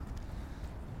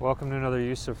Welcome to another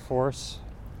use of force,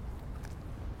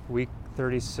 week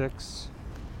 36,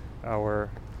 our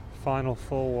final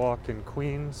full walk in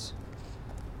Queens.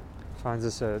 Finds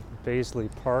us at Baisley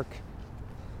Park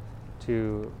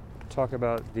to talk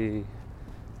about the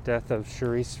death of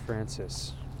Shereese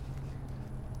Francis.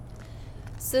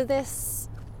 So this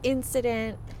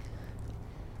incident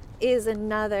is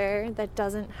another that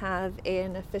doesn't have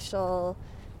an official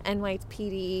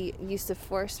NYPD use of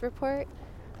force report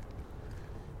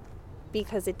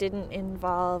because it didn't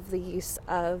involve the use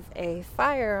of a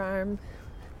firearm,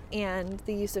 and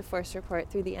the use of force report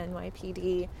through the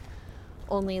NYPD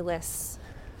only lists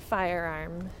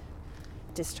firearm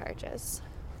discharges.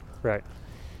 Right.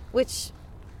 Which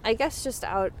I guess just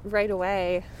out right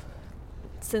away,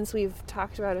 since we've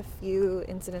talked about a few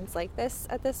incidents like this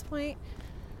at this point,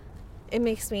 it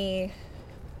makes me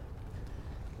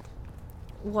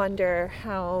wonder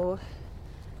how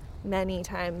many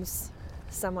times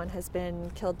someone has been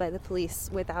killed by the police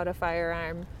without a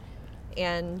firearm,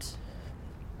 and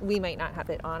we might not have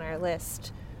it on our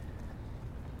list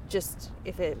just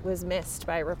if it was missed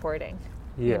by reporting.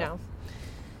 Yeah. You know?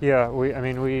 Yeah,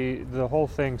 the whole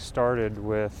thing started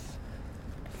with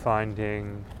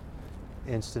finding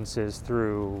instances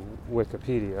through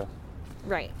Wikipedia.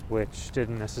 Right. Which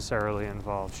didn't necessarily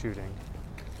involve shooting.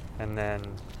 And then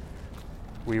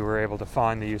we were able to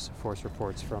find the use of force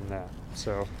reports from that.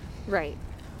 So Right.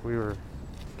 we were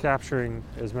capturing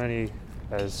as many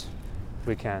as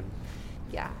we can.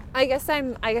 Yeah. I guess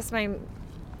I'm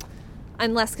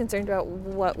less concerned about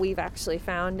what we've actually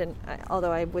found, and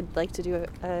although I would like to do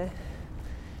a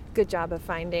good job of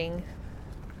finding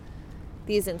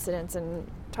these incidents and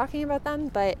talking about them,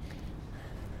 but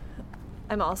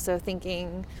I'm also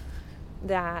thinking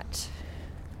that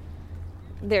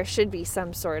there should be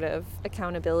some sort of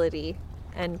accountability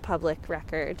and public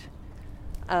record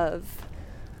of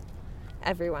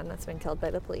everyone that's been killed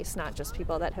by the police, not just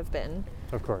people that have been,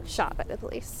 of course, shot by the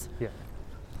police. Yeah.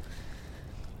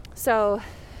 So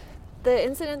the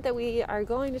incident that we are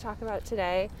going to talk about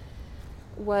today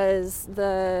was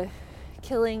the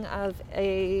killing of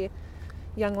a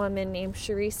young woman named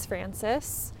Shereese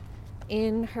Francis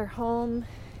in her home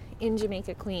in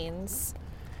Jamaica, Queens.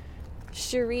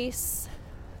 Shereese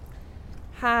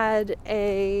had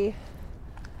a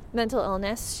mental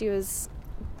illness. She was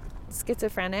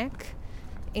schizophrenic,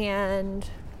 and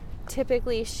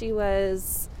typically she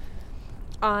was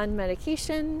on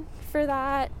medication for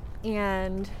that,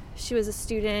 and she was a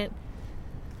student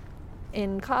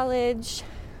in college,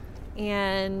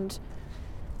 and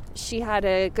she had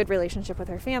a good relationship with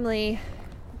her family,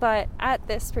 but at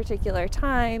this particular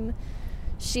time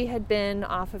she had been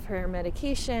off of her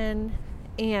medication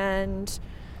and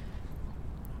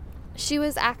she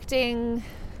was acting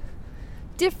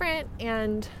different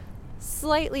and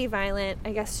slightly violent.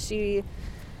 I guess she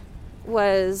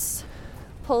was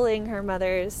pulling her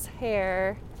mother's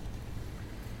hair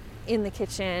in the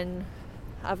kitchen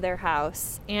of their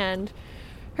house, and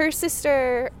her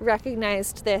sister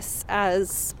recognized this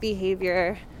as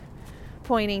behavior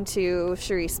pointing to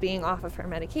Shereese being off of her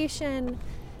medication,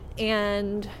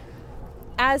 and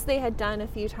as they had done a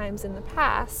few times in the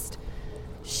past,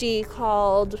 she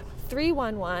called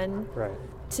 311 Right.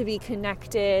 to be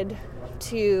connected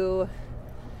to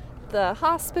the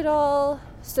hospital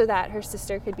so that her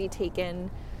sister could be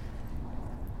taken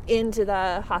into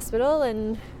the hospital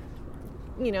and,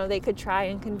 you know, they could try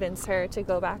and convince her to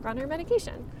go back on her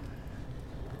medication.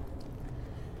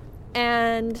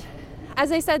 And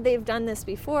as I said, they've done this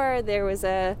before. There was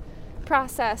a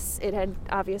process. It had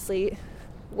obviously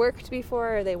worked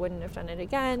before, or they wouldn't have done it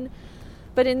again.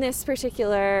 But in this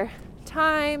particular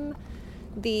time,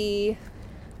 the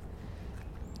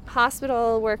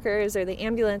hospital workers or the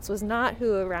ambulance was not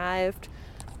who arrived,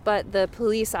 but the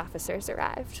police officers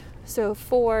arrived. So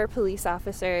 4 police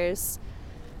officers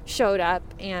showed up,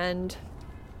 and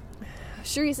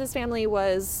Shereese's family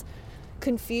was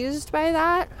confused by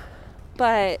that,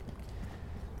 but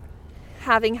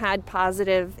having had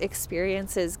positive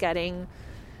experiences getting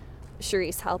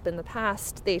Shereese help in the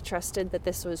past, they trusted that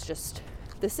this was just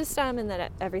the system and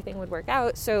that everything would work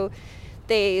out. So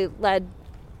they led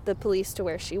the police to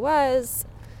where she was.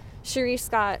 Shereese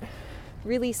got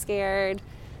really scared,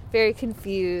 very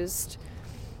confused.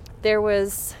 There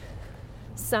was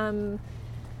some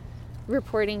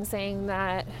reporting saying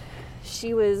that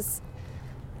she was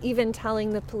even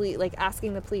telling the police, like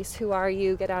asking the police, "Who are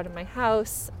you? Get out of my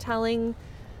house," telling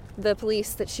the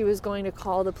police that she was going to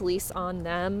call the police on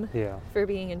them for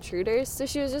being intruders. So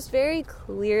she was just very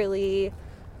clearly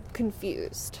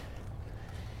confused.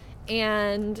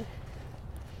 And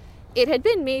it had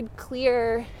been made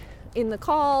clear in the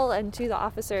call and to the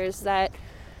officers that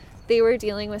they were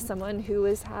dealing with someone who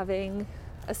was having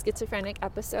a schizophrenic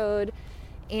episode,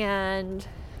 and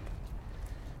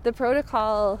the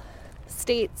protocol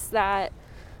states that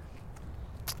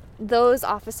those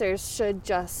officers should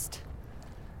just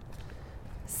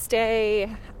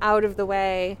stay out of the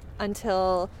way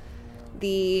until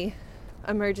the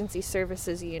emergency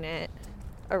services unit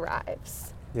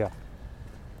arrives. Yeah.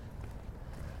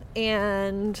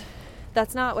 And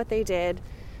that's not what they did.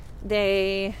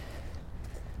 They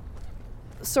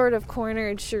sort of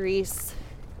cornered Shereese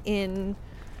in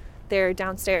their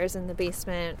downstairs in the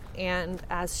basement, and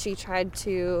as she tried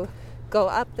to go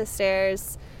up the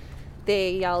stairs,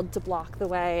 they yelled to block the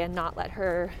way and not let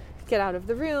her get out of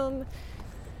the room.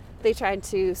 They tried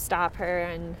to stop her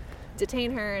and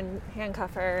detain her and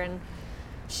handcuff her, and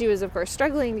she was, of course,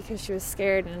 struggling because she was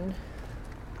scared and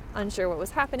unsure what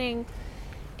was happening.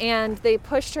 And they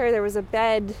pushed her. There was a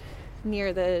bed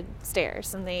near the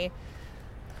stairs, and they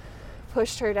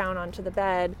pushed her down onto the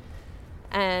bed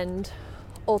and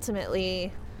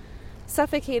ultimately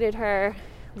suffocated her,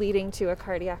 leading to a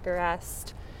cardiac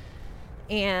arrest.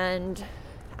 And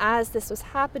as this was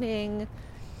happening,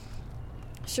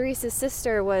 Shereese's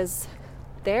sister was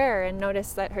there and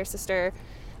noticed that her sister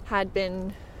had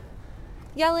been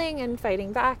yelling and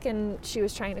fighting back, and she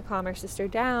was trying to calm her sister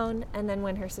down. And then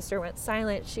when her sister went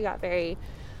silent, she got very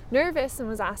nervous and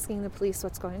was asking the police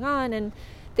what's going on, and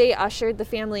they ushered the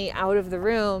family out of the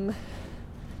room.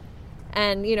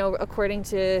 And, you know, according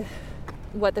to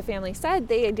what the family said,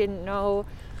 they didn't know,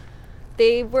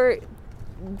 they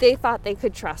thought they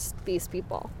could trust these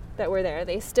people that were there.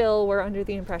 They still were under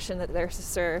the impression that her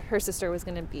sister was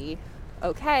going to be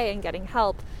okay and getting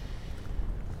help.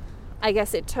 I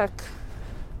guess it took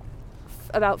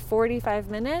about 45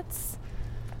 minutes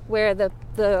where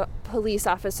the police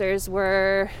officers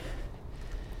were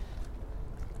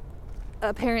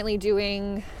apparently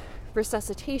doing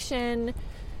resuscitation,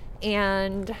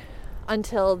 and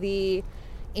until the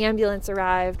ambulance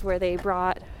arrived where they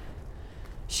brought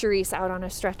Shereese out on a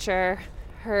stretcher.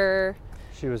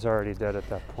 She was already dead at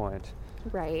that point.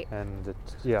 Right. And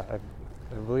I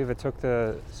believe it took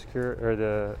the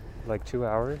 2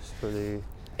 hours for the...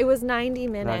 It was 90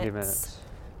 minutes. 90 minutes.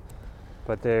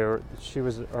 But she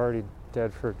was already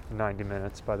dead for 90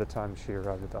 minutes by the time she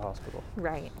arrived at the hospital.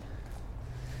 Right.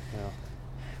 Yeah.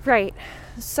 Right.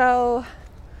 So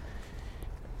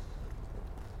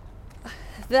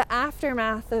the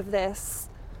aftermath of this,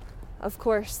 of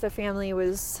course, the family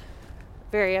was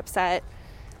very upset.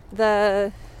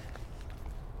 The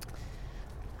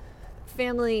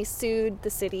family sued the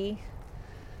city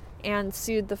and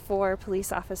sued the 4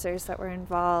 police officers that were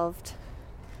involved.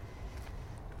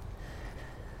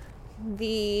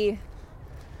 The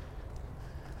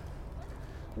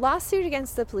lawsuit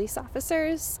against the police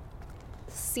officers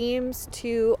seems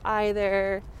to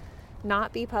either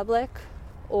not be public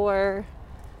or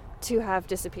to have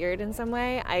disappeared in some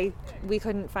way. We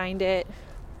couldn't find it.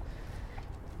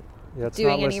 Yeah, it's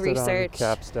doing not any research.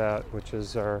 On Capstat, which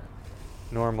is our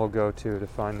normal go-to to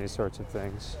find these sorts of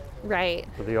things. Right.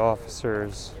 But the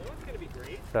officers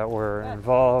that were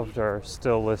involved are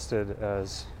still listed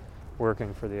as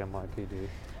working for the NYPD.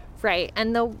 Right.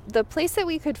 And the place that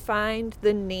we could find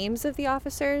the names of the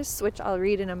officers, which I'll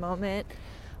read in a moment,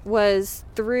 was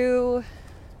through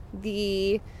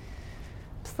the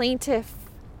plaintiff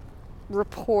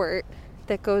report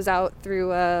that goes out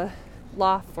through a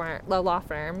law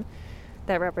firm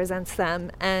that represents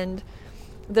them. And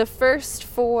the first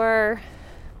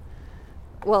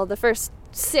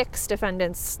 6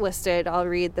 defendants listed, I'll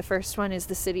read. The first one is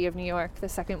the City of New York. The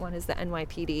second one is the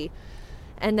NYPD.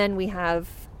 And then we have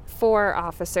 4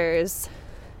 officers: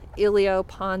 Ilio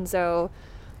Ponzo,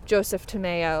 Joseph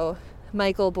Tomeo,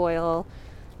 Michael Boyle,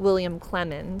 William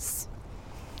Clemens.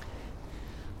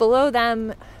 Below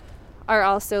them are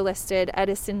also listed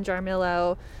Edison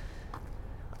Jarmillo,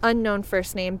 unknown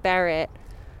first name Barrett,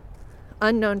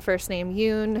 unknown first name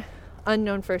Yoon,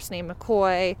 unknown first name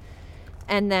McCoy,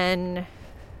 and then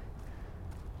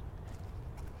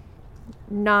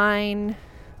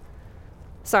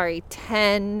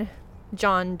 10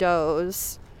 John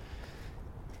Does.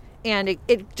 And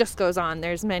it just goes on.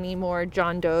 There's many more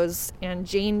John Does and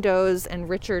Jane Does and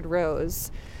Richard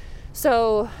Rose.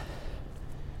 So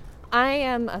I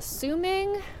am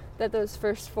assuming that those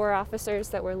first 4 officers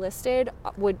that were listed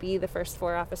would be the first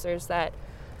 4 officers that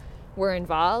were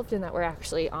involved and that were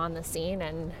actually on the scene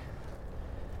and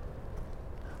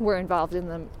were involved in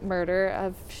the murder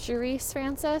of Shereese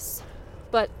Francis.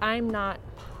 But I'm not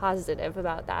positive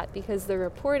about that because the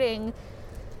reporting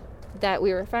that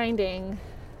we were finding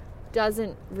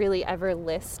doesn't really ever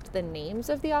list the names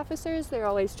of the officers. They're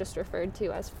always just referred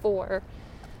to as 4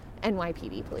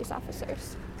 NYPD police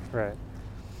officers. Right.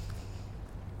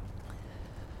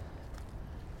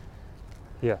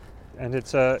 Yeah, and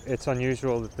it's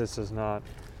unusual that this is not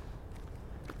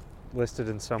listed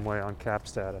in some way on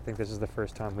Capstat. I think this is the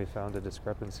first time we found a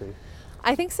discrepancy.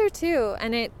 I think so too,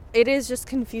 and it is just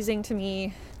confusing to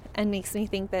me and makes me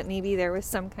think that maybe there was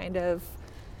some kind of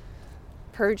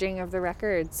purging of the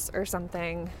records or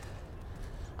something.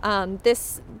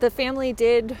 The family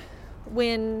did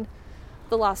win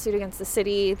the lawsuit against the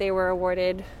city. They were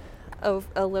awarded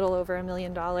a little over $1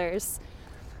 million.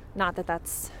 Not that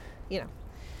that's,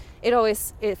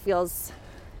 it feels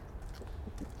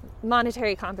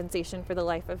monetary compensation for the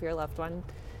life of your loved one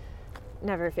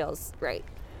never feels right.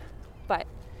 But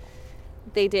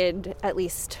they did at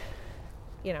least,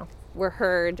 were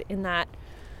heard in that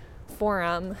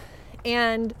forum.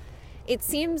 And it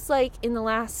seems like in the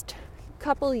last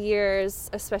couple years,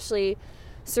 especially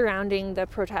surrounding the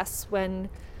protests when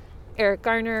Eric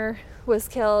Garner was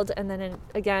killed, and then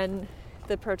again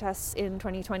the protests in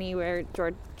 2020 where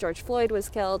George Floyd was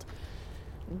killed,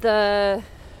 the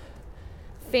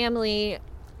family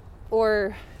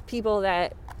or people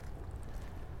that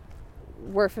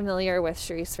were familiar with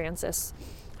Shereese Francis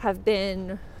have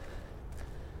been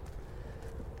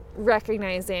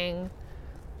recognizing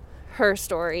her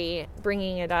story,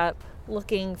 bringing it up,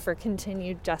 looking for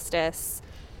continued justice.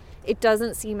 It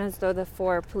doesn't seem as though the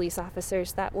 4 police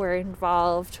officers that were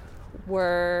involved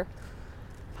were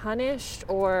punished,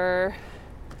 or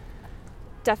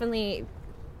definitely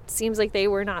seems like they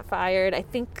were not fired. I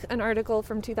think an article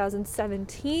from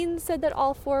 2017 said that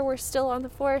all 4 were still on the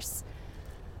force.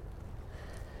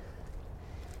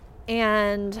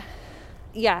 And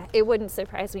yeah, it wouldn't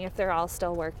surprise me if they're all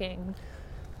still working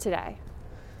today.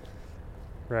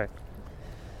 Right.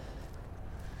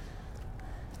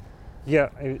 Yeah,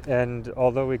 and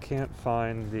although we can't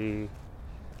find the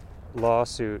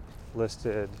lawsuit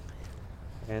listed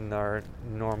in our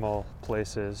normal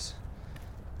places,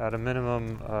 at a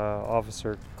minimum,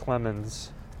 Officer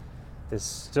Clemens is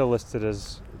still listed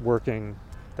as working.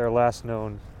 Their last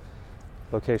known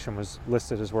location was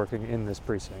listed as working in this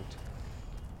precinct.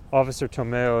 Officer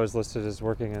Tomeo is listed as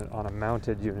working on a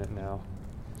mounted unit now.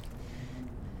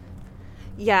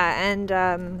 Yeah, and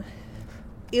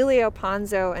Elio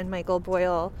Ponzo and Michael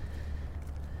Boyle,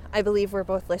 I believe, were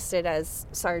both listed as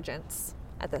sergeants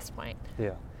at this point.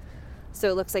 Yeah. So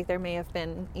it looks like there may have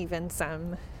been even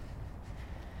some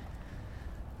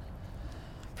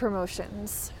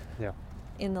promotions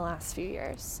in the last few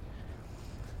years.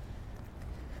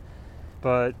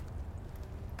 But,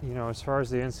 as far as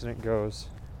the incident goes,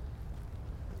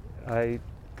 I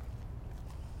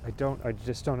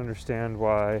just don't understand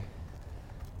why,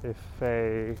 if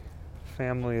a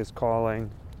family is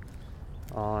calling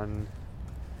on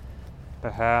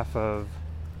behalf of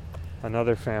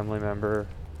another family member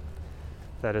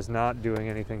that is not doing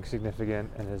anything significant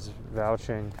and is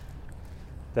vouching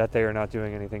that they are not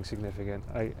doing anything significant.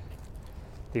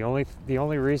 The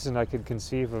only reason I could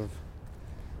conceive of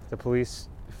the police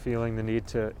feeling the need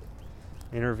to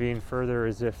intervene further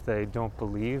is if they don't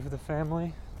believe the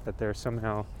family, that they're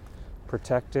somehow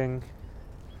protecting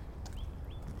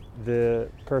the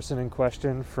person in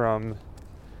question from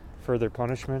further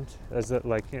punishment, as that,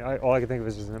 all I can think of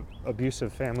is an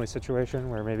abusive family situation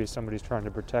where maybe somebody's trying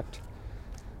to protect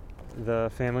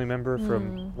the family member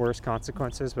from worse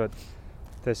consequences, but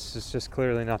this is just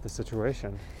clearly not the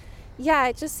situation. Yeah,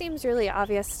 it just seems really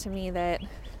obvious to me that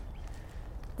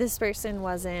this person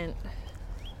wasn't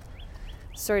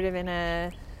sort of in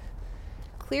a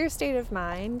clear state of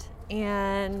mind,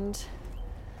 and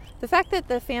the fact that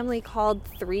the family called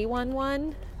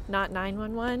 311, not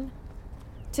 911,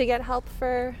 to get help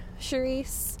for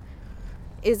Shereese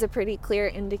is a pretty clear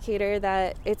indicator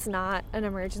that it's not an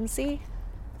emergency,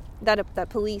 that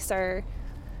police are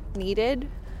needed.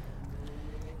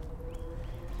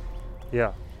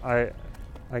 Yeah, I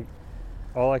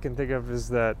all I can think of is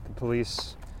that the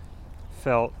police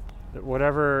felt that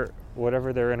whatever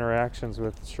their interactions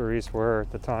with Shereese were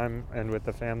at the time and with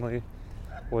the family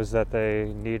was that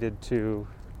they needed to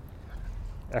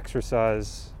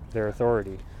exercise their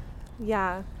authority.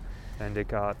 Yeah. And it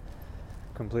got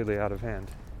completely out of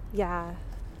hand. Yeah.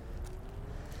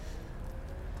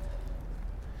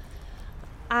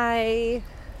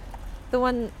 The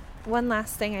one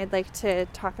last thing I'd like to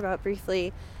talk about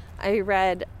briefly, I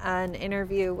read an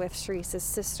interview with Shereese's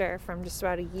sister from just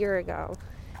about a year ago.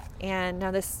 And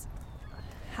now this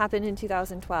happened in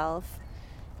 2012.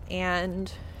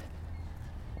 And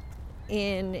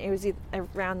it was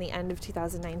around the end of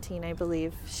 2019, I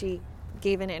believe, she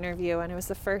gave an interview, and it was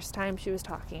the first time she was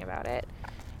talking about it.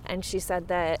 And she said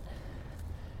that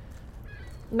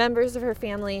members of her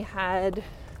family had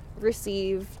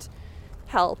received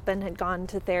help and had gone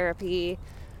to therapy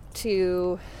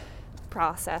to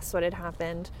process what had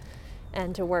happened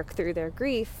and to work through their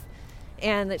grief,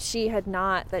 and that she had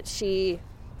not,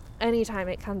 anytime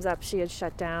it comes up, she had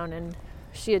shut down, and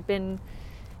she had been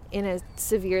in a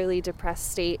severely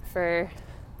depressed state for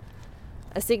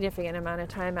a significant amount of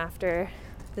time after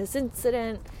this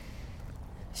incident.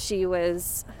 She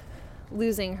was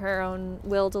losing her own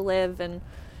will to live, and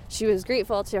she was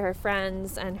grateful to her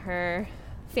friends and her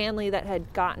family that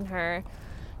had gotten her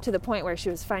to the point where she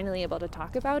was finally able to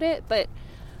talk about it. But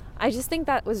I just think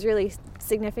that was really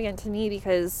significant to me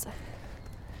because,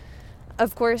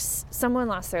 of course, someone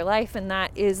lost their life, and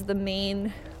that is the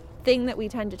main thing that we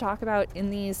tend to talk about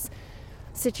in these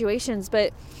situations.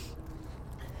 But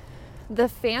the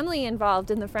family involved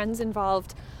and the friends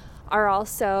involved are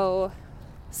also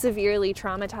severely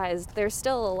traumatized. They're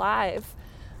still alive,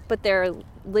 but they're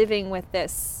living with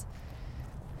this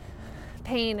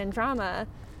pain and trauma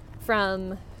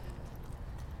from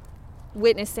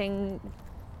witnessing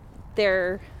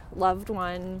their loved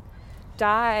one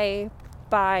die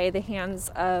by the hands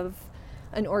of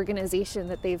an organization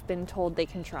that they've been told they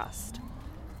can trust.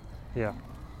 Yeah.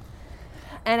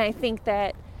 And I think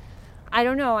that, I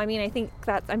don't know, I mean, I think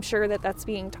that, I'm sure that that's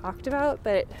being talked about,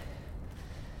 but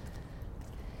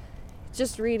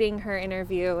just reading her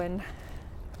interview, and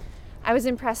I was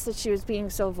impressed that she was being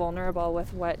so vulnerable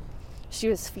with what she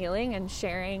was feeling and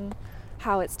sharing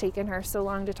how it's taken her so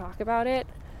long to talk about it.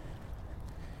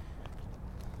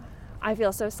 I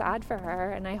feel so sad for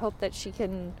her, and I hope that she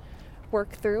can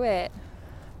work through it.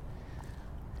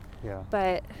 Yeah.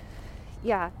 But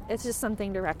yeah, it's just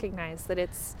something to recognize that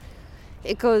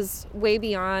it goes way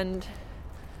beyond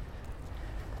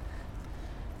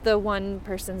the one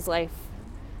person's life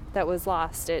that was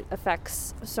lost. It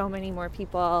affects so many more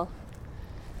people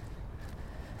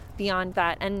beyond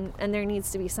that, and there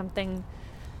needs to be some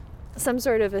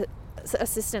sort of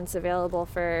assistance available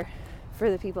for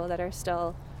the people that are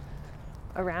still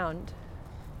around.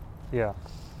 Yeah.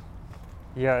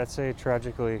 Yeah, it's a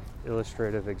tragically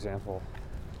illustrative example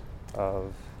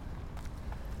of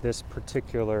this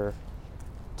particular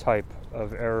type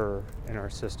of error in our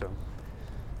system,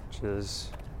 which is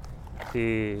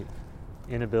the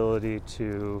inability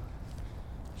to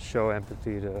show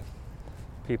empathy to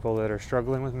people that are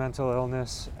struggling with mental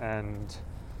illness, and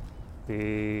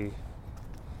the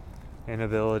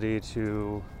inability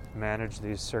to manage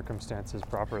these circumstances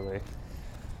properly.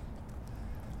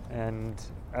 And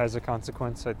as a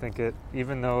consequence, I think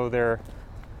even though there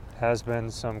has been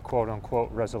some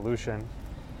quote-unquote resolution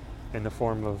in the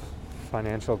form of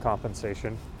financial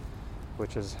compensation,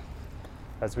 which is,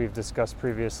 as we've discussed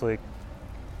previously,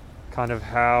 kind of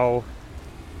how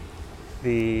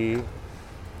the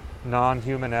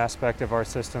non-human aspect of our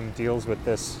system deals with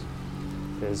this,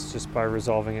 is just by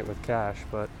resolving it with cash.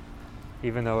 But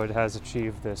even though it has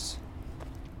achieved this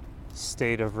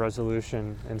state of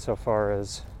resolution insofar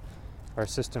as our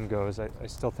system goes, I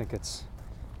still think it's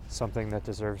something that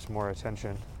deserves more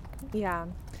attention. Yeah,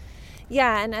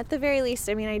 and at the very least,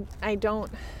 I mean,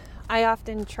 I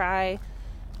often try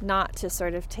not to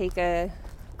sort of take a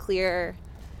clear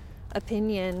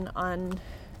opinion on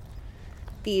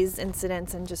these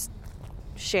incidents and just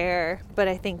share, but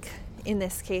I think in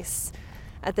this case,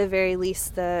 at the very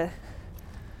least, the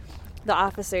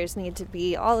officers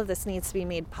all of this needs to be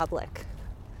made public.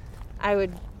 I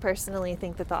would personally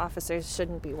think that the officers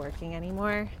shouldn't be working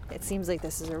anymore. It seems like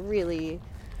this is a really,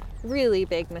 really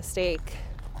big mistake,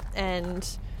 and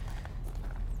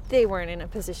they weren't in a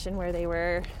position where they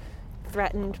were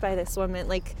threatened by this woman.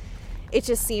 Like, it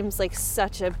just seems like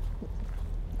such a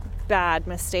bad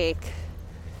mistake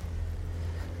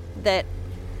that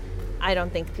I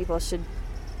don't think people should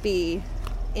be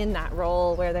in that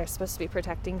role where they're supposed to be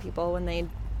protecting people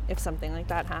if something like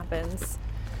that happens.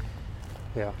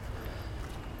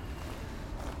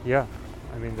 Yeah,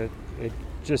 I mean, it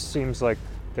just seems like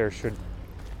there should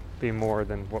be more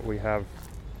than what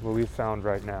we've found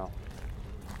right now.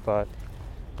 But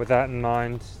with that in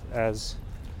mind, as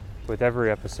with every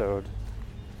episode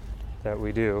that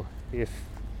we do, if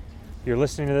you're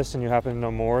listening to this and you happen to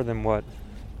know more than what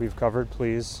we've covered,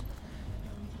 please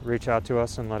reach out to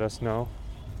us and let us know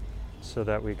so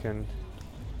that we can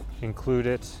include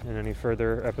it in any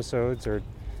further episodes, or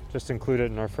just include it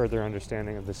in our further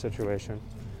understanding of the situation.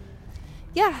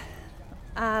 Yeah,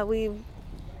 we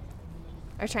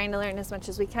are trying to learn as much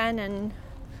as we can, and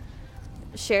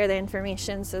share the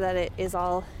information so that it is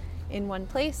all in one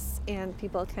place and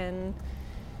people can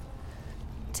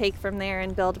take from there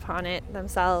and build upon it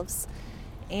themselves.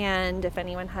 And if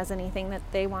anyone has anything that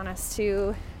they want us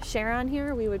to share on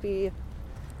here, we would be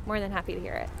more than happy to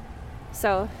hear it.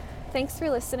 So thanks for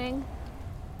listening.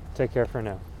 Take care for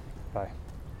now. Bye.